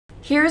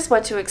Here's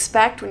what to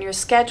expect when you're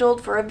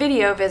scheduled for a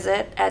video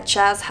visit at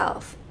CHAS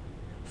Health.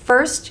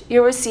 First,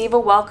 you'll receive a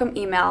welcome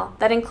email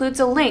that includes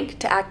a link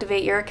to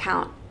activate your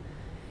account.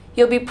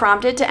 You'll be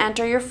prompted to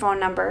enter your phone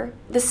number,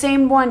 the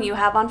same one you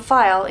have on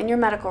file in your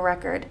medical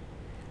record.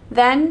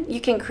 Then,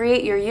 you can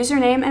create your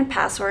username and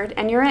password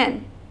and you're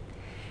in.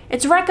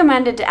 It's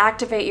recommended to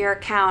activate your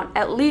account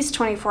at least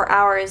 24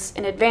 hours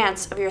in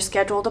advance of your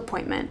scheduled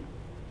appointment.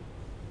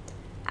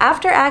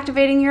 After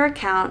activating your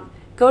account,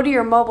 go to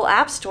your mobile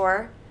app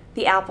store,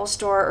 the Apple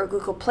Store or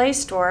Google Play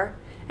Store,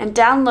 and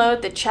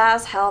download the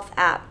CHAS Health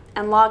app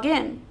and log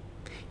in.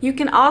 You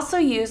can also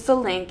use the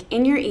link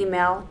in your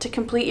email to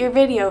complete your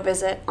video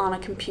visit on a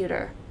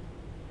computer.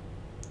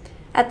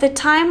 At the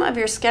time of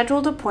your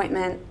scheduled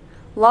appointment,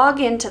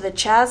 log into the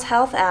CHAS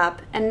Health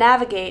app and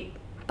navigate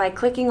by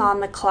clicking on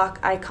the clock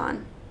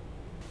icon.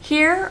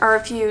 Here are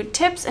a few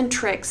tips and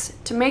tricks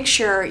to make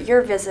sure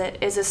your visit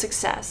is a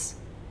success.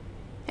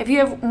 If you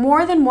have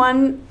more than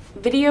one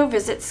video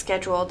visit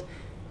scheduled,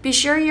 be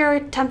sure you're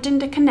attempting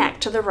to connect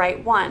to the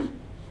right one.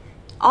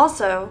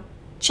 Also,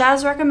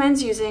 CHAS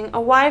recommends using a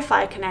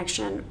Wi-Fi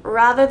connection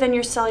rather than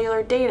your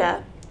cellular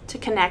data to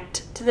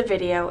connect to the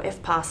video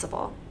if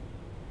possible.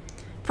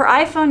 For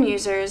iPhone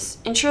users,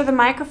 ensure the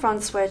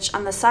microphone switch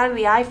on the side of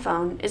the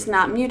iPhone is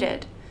not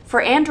muted. For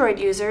Android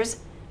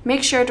users,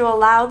 make sure to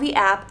allow the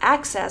app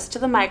access to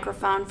the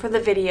microphone for the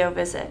video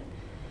visit.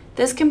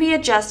 This can be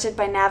adjusted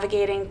by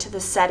navigating to the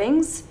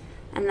Settings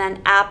and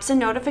then Apps and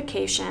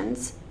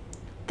Notifications,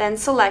 then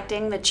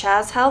selecting the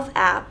CHAS Health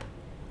app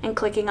and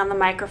clicking on the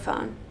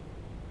microphone.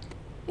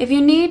 If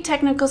you need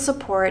technical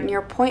support and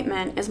your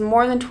appointment is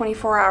more than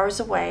 24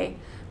 hours away,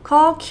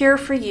 call Cure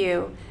for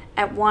You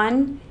at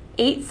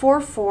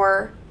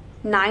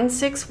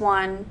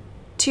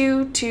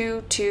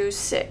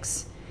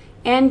 1-844-961-2226.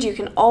 And you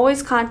can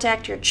always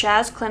contact your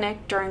CHAS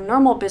clinic during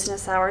normal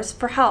business hours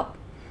for help.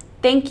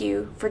 Thank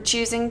you for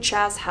choosing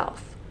CHAS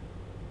Health.